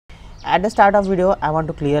At the start of video, I want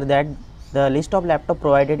to clear that the list of laptop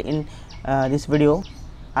provided in this video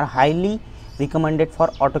are highly recommended for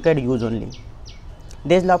AutoCAD use only.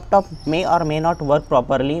 This laptop may or may not work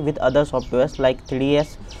properly with other softwares like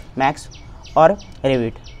 3ds Max or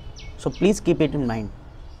Revit, so please keep it in mind.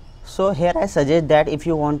 So here I suggest that if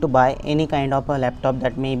you want to buy any kind of a laptop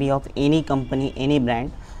that may be of any company, any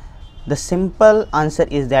brand, the simple answer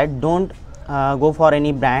is that don't go for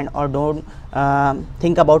any brand or don't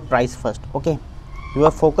think about price first. Okay,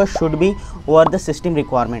 your focus should be over the system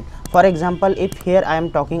requirement. For example, if here I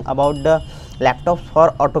am talking about the laptops for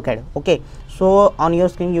AutoCAD, okay, so on your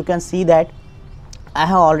screen you can see that I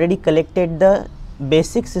have already collected the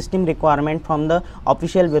basic system requirement from the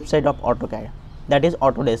official website of AutoCAD, that is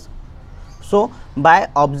Autodesk. So by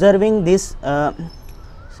observing this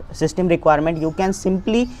system requirement, you can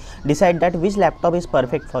simply decide that which laptop is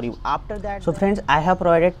perfect for you. After that, so friends, I have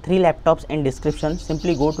provided 3 laptops in description.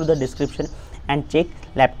 Simply go to the description and check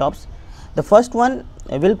laptops. The first one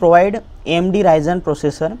will provide AMD Ryzen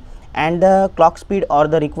processor, and the clock speed or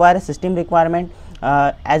the required system requirement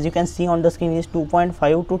as you can see on the screen is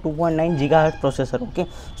 2.5 to 2.9 gigahertz processor. Okay,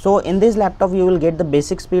 so in this laptop you will get the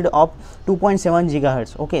basic speed of 2.7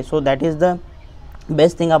 gigahertz. Okay, so that is the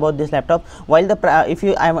best thing about this laptop. While the if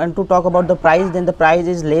I want to talk about the price, then the price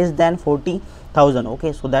is less than 40,000.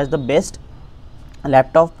 okay, so that's the best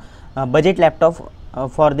laptop, budget laptop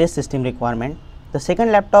for this system requirement. The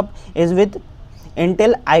second laptop is with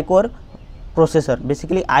Intel iCore processor,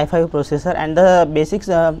 basically i5 processor, and the basics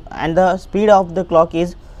and the speed of the clock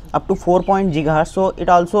is up to 4 gigahertz, so it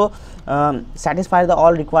also satisfies the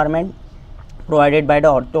all requirement provided by the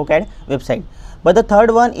AutoCAD website. But the third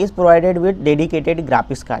one is provided with dedicated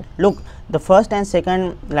graphics card. Look, the first and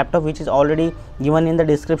second laptop which is already given in the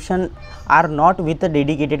description are not with the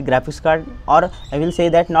dedicated graphics card, or I will say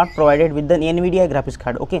that not provided with the NVIDIA graphics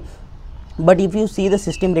card. Okay, but if you see the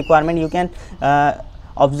system requirement, you can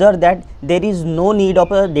observe that there is no need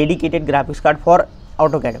of a dedicated graphics card for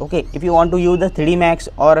AutoCAD. Okay, if you want to use the 3D Max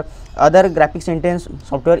or other graphics intense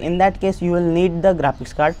software, in that case you will need the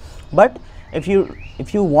graphics card. But if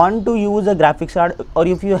you want to use a graphics card, or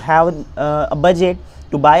if you have a budget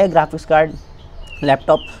to buy a graphics card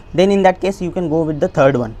laptop, then in that case you can go with the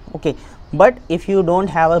third one. Okay, but if you don't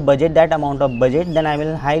have a budget, that amount of budget, then I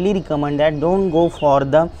will highly recommend that don't go for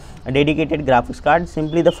the dedicated graphics card.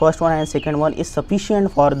 Simply the first one and second one is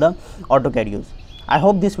sufficient for the AutoCAD use. I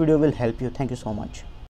hope this video will help you. Thank you so much.